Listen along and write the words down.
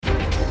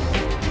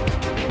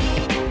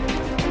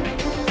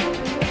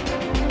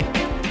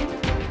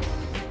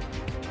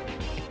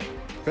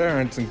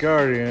Parents and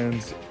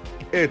guardians,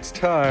 it's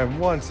time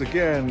once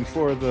again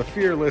for the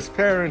Fearless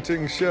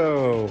Parenting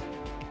Show.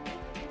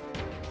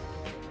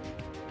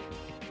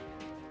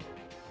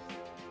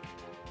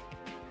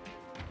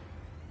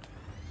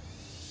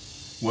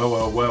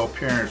 Well,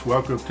 parents,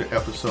 welcome to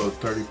episode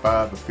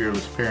 35 of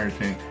Fearless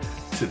Parenting.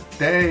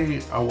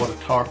 Today, I want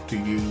to talk to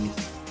you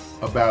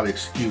about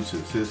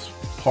excuses. It's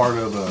part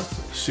of a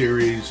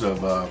series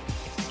of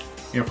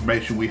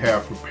information we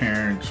have for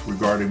parents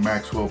regarding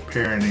Maxwell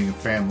Parenting and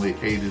Family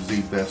A to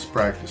Z best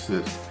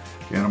practices.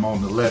 And I'm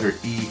on the letter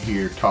E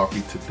here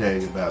talking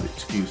today about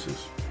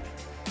excuses.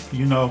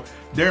 You know,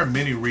 there are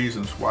many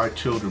reasons why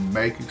children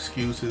make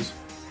excuses.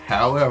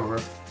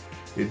 However,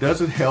 it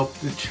doesn't help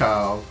the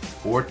child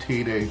or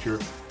teenager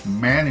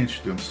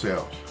manage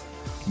themselves,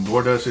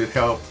 nor does it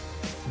help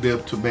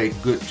them to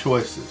make good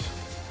choices.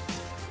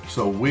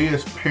 So we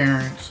as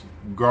parents,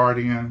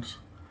 guardians,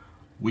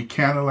 we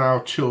can't allow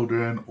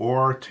children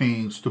or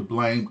teens to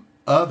blame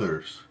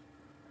others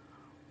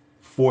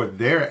for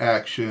their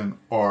action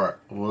or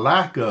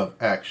lack of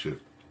action.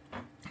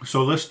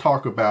 So let's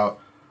talk about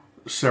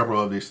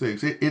several of these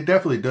things. It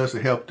definitely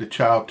doesn't help the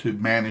child to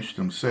manage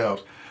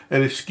themselves.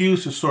 An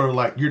excuse is sort of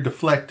like you're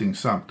deflecting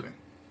something.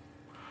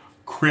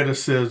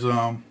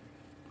 Criticism,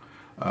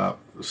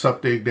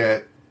 something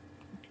that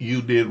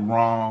you did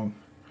wrong,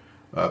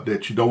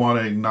 that you don't want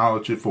to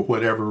acknowledge it for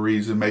whatever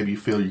reason. Maybe you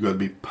feel you're going to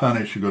be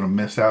punished, you're going to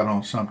miss out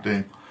on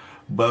something.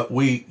 But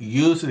we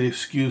use an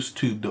excuse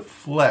to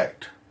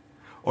deflect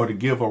or to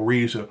give a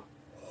reason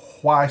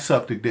why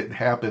something didn't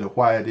happen or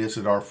why it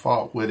isn't our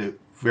fault, when it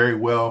very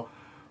well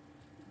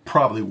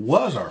probably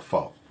was our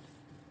fault.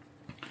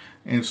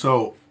 And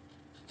so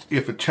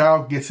if a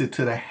child gets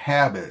into the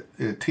habit,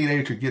 a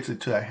teenager gets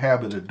into a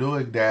habit of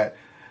doing that,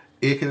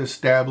 it can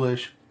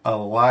establish a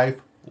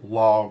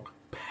lifelong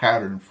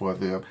pattern for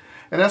them.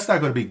 And that's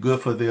not going to be good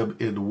for them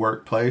in the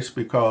workplace,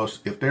 because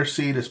if they're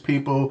seen as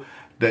people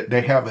that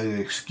they have an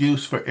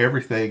excuse for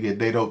everything and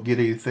they don't get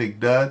anything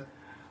done,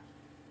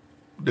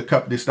 the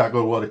company's not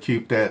going to want to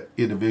keep that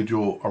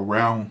individual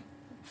around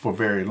for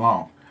very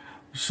long.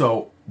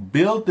 So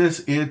build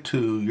this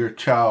into your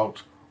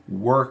child's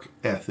work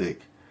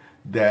ethic,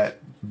 that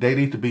they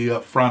need to be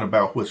upfront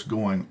about what's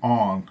going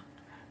on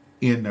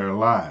in their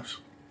lives.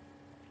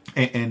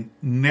 And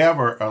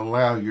never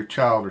allow your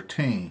child or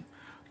teen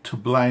to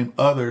blame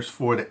others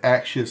for the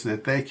actions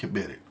that they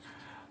committed.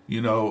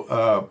 You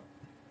know,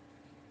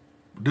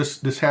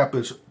 this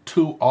happens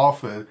too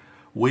often.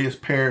 We as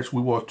parents,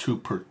 we want to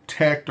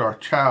protect our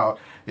child,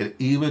 and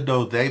even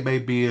though they may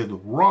be in the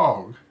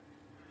wrong,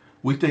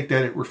 we think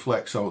that it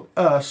reflects on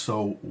us,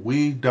 so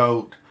we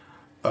don't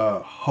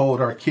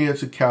hold our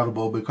kids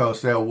accountable,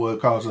 because that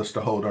would cause us to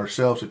hold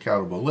ourselves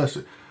accountable.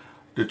 Listen,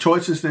 the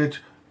choices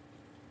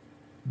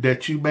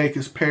that you make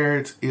as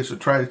parents is to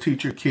try to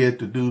teach your kid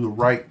to do the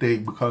right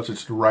thing because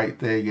it's the right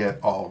thing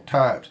at all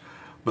times.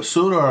 But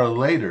sooner or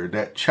later,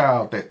 that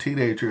child, that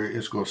teenager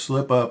is going to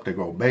slip up. They're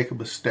going to make a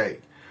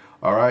mistake.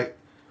 All right?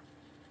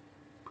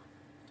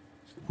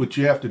 What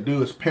you have to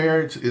do as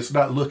parents is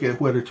not look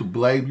at whether to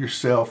blame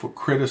yourself or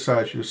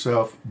criticize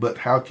yourself, but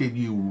how can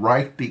you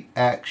right the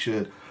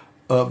action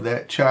of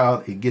that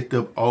child and get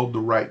them on the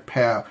right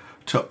path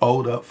to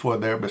own up for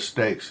their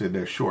mistakes and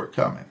their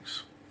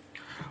shortcomings.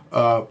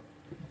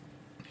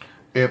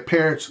 And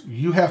parents,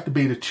 you have to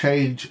be the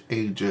change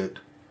agent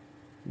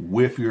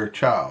with your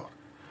child.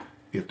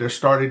 If they're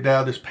starting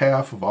down this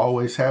path of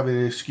always having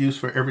an excuse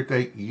for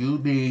everything, you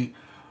need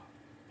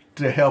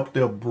to help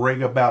them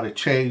bring about a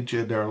change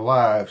in their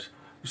lives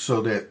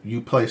so that you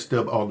place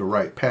them on the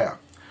right path.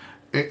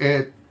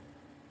 And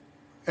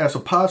as a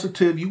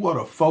positive, you want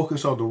to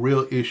focus on the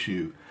real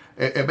issue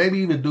and maybe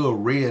even do a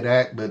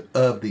reenactment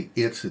of the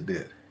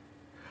incident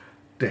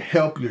to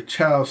help your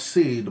child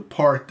see the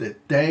part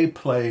that they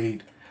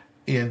played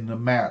in the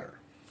matter.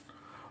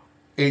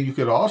 And you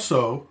could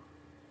also,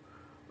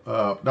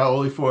 not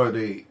only for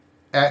the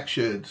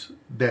actions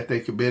that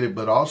they committed,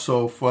 but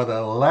also for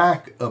the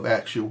lack of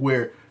action,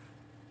 where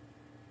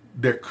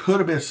there could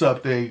have been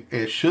something,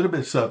 it should have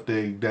been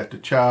something that the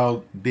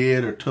child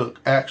did or took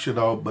action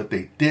on, but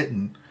they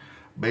didn't,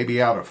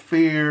 maybe out of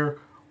fear,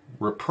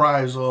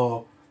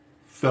 reprisal,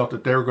 felt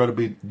that they were going to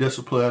be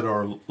disciplined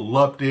or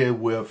lumped in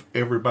with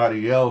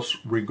everybody else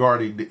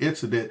regarding the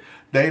incident.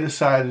 They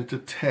decided to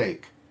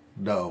take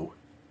no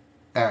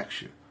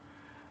action.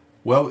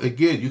 Well,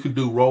 again, you can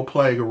do role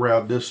playing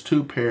around this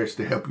too, parents,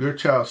 to help your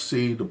child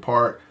see the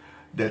part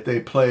that they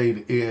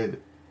played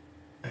in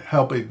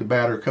helping the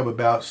matter come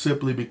about,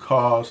 simply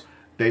because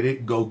they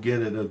didn't go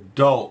get an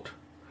adult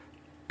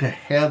to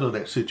handle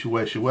that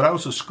situation. When I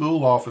was a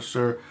school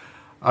officer,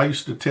 I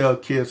used to tell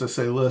kids, I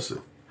say,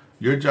 listen,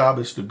 your job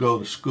is to go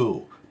to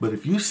school. But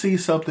if you see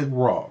something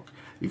wrong,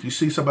 if you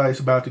see somebody's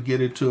about to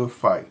get into a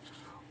fight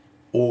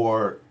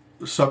or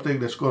something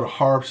that's going to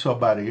harm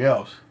somebody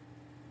else,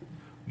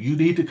 you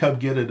need to come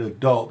get an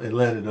adult and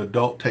let an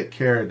adult take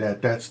care of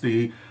that.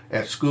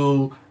 At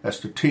school, that's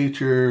the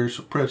teachers,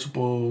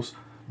 principals,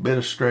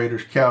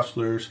 administrators,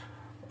 counselors,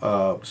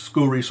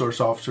 school resource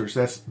officers.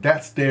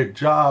 That's their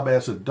job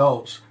as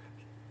adults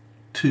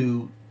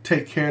to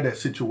take care of that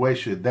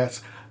situation.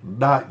 That's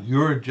not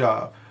your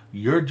job.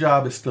 Your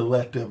job is to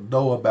let them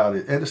know about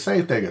it. And the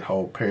same thing at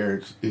home,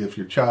 parents. If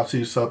your child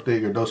sees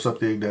something or knows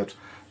something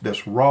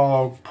that's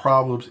wrong,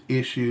 problems,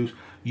 issues,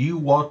 you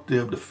want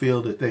them to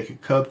feel that they can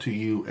come to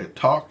you and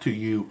talk to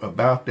you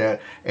about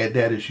that, and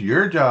that is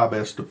your job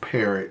as the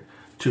parent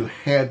to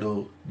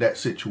handle that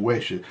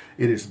situation.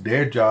 It is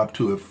their job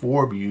to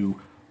inform you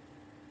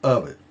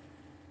of it.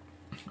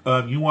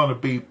 You want to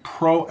be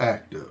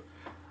proactive.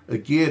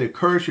 Again,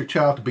 encourage your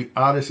child to be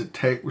honest and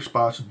take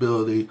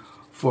responsibility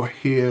for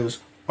his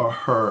or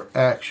her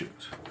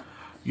actions.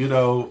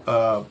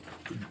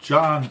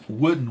 John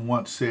Wooden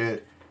once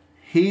said,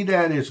 "He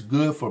that is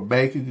good for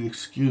making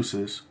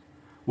excuses,"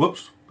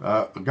 whoops,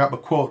 I got my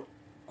quote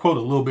a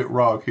little bit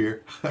wrong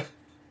here.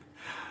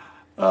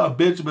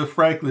 Benjamin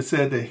Franklin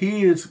said that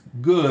he is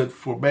good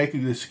for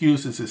making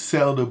excuses is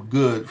seldom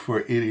good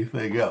for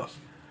anything else.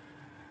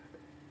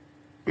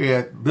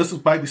 And this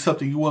might be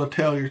something you want to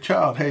tell your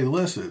child. Hey,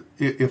 listen,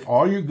 if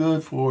all you're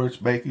good for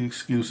is making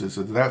excuses,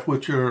 and that's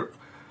what your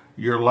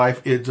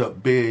life ends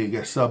up being,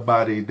 as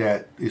somebody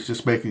that is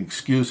just making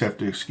excuse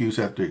after excuse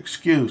after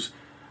excuse,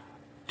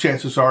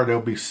 chances are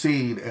they'll be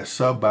seen as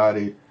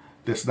somebody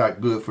that's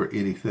not good for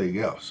anything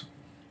else.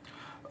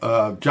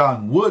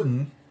 John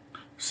Wooden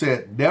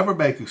said, "Never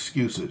make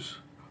excuses.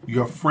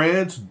 Your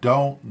friends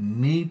don't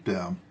need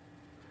them,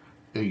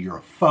 and your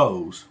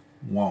foes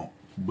won't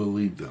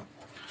believe them."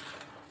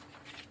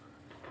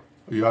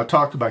 I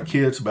talked to my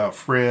kids about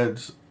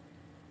friends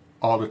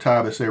all the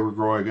time as they were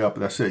growing up,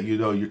 and I said,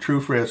 your true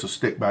friends will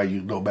stick by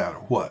you no matter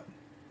what.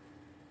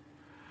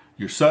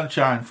 Your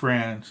sunshine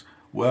friends,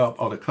 well,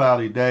 on a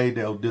cloudy day,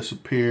 they'll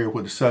disappear.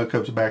 When the sun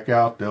comes back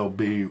out, they'll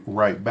be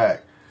right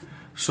back.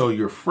 So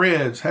your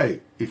friends,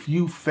 hey, if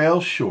you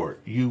fell short,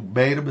 you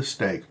made a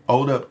mistake,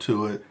 own up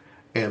to it,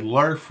 and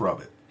learn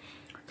from it.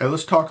 And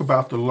let's talk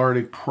about the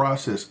learning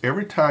process.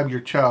 Every time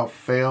your child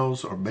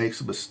fails or makes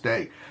a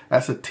mistake,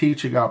 that's a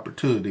teaching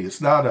opportunity.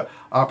 It's not an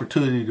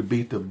opportunity to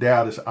beat them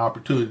down. It's an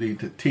opportunity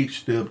to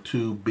teach them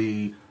to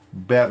be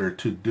better,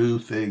 to do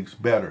things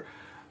better.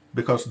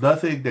 Because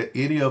nothing that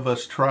any of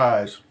us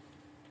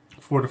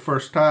for the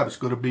first time is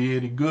going to be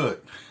any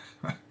good.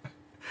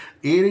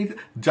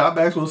 John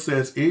Maxwell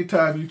says,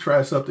 anytime you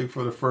try something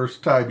for the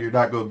first time, you're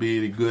not going to be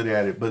any good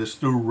at it, but it's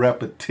through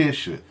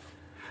repetition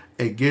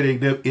and getting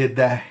them in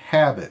the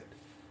habit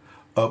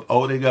of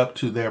owning up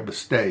to their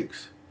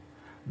mistakes.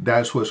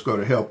 That's what's going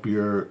to help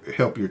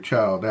your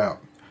child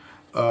out.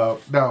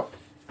 Now,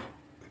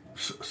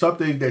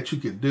 something that you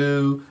can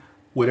do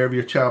whenever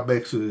your child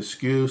makes an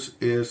excuse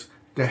is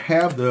to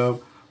have them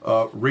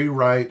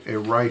rewrite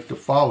and write the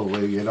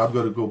following. And I'm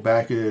going to go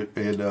back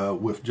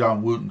and with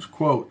John Wooden's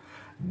quote,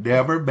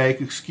 "Never make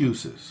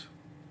excuses.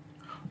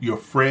 Your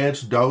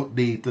friends don't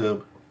need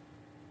them,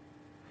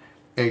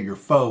 and your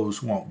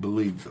foes won't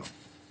believe them."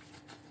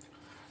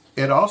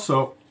 And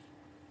also,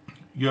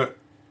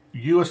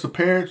 you as the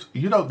parents,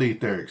 you don't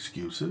need their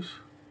excuses.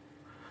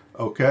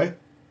 Okay?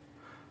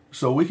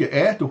 So we can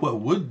add to what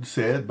Wooden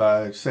said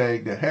by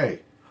saying that,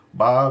 hey,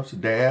 moms,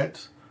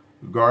 dads,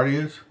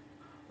 guardians,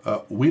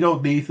 we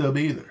don't need them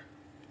either.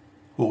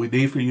 What we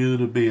need for you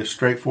to be is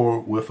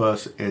straightforward with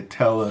us and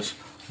tell us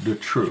the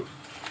truth.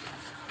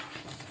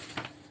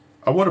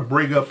 I want to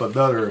bring up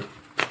another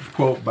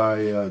quote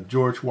by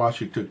George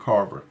Washington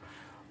Carver,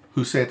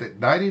 who said that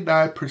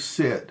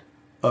 99%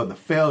 of the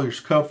failures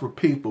come from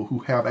people who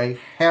have a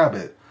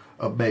habit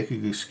of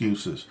making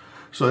excuses.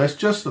 So that's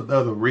just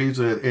another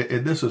reason,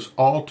 and this is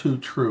all too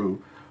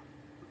true.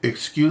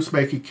 Excuse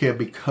making can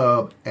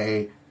become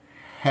a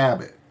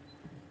habit,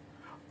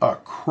 a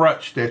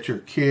crutch that your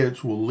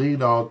kids will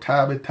lean on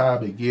time and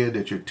time again,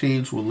 that your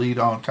teens will lean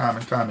on time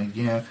and time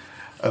again,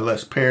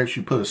 unless parents,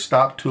 you put a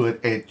stop to it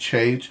and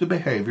change the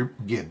behavior.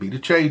 Again, be the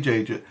change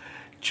agent.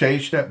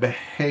 Change that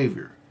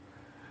behavior.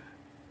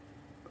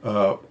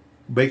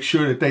 Make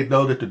sure that they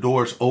know that the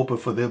door is open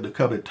for them to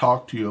come and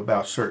talk to you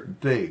about certain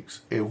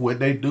things. And when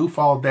they do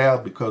fall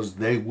down, because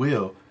they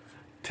will,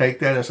 take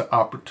that as an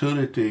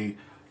opportunity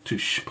to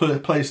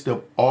place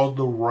them on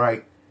the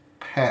right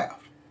path.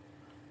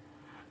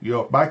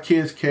 If my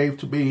kids came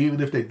to me,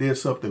 even if they did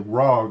something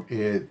wrong,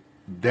 and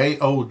they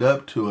owned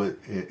up to it,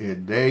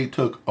 and they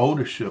took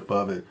ownership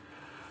of it,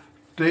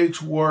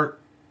 things weren't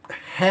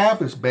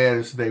half as bad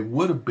as they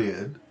would have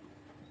been,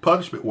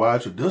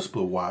 punishment-wise or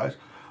discipline-wise,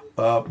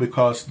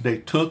 because they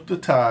took the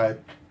time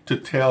to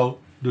tell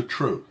the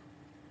truth.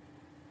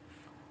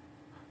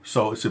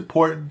 So it's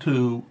important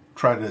to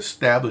try to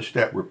establish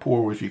that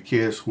rapport with your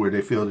kids where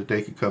they feel that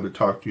they can come and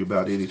talk to you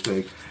about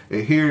anything.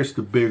 And here's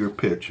the bigger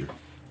picture.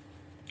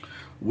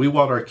 We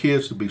want our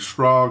kids to be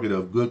strong and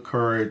of good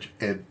courage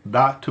and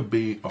not to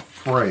be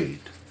afraid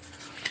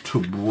to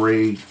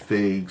bring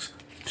things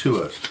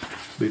to us,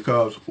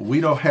 because we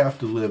don't have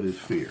to live in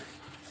fear.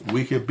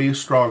 We can be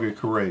strong and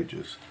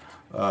courageous.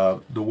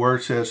 The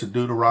word says in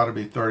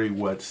Deuteronomy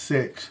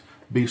 31:6,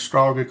 Be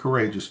strong and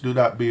courageous. Do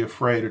not be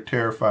afraid or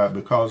terrified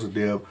because of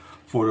them,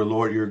 for the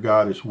Lord your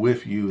God is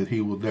with you, and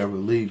he will never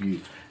leave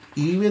you.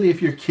 Even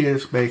if your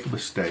kids make a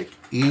mistake,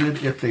 even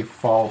if they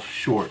fall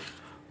short,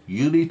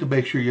 you need to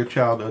make sure your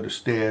child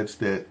understands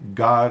that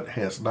God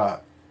has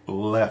not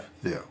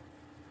left them.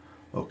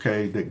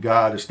 Okay, that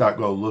God is not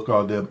going to look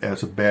on them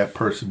as a bad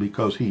person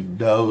because he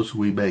knows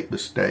we make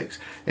mistakes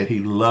and he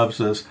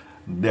loves us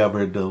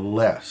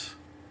nevertheless.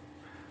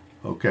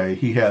 Okay,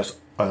 he has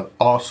an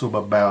awesome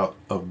amount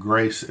of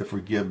grace and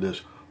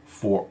forgiveness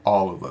for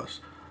all of us.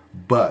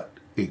 But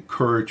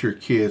encourage your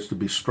kids to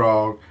be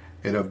strong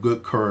and of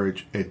good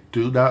courage, and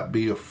do not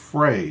be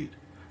afraid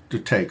to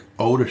take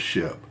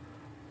ownership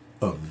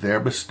of their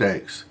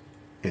mistakes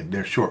and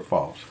their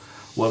shortfalls.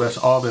 Well, that's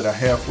all that I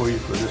have for you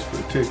for this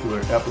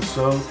particular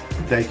episode.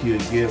 Thank you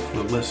again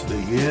for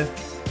listening in.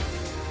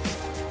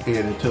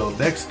 And until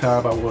next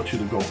time, I want you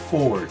to go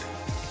forward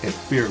and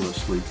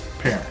fearlessly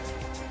parent.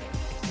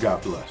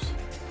 God bless.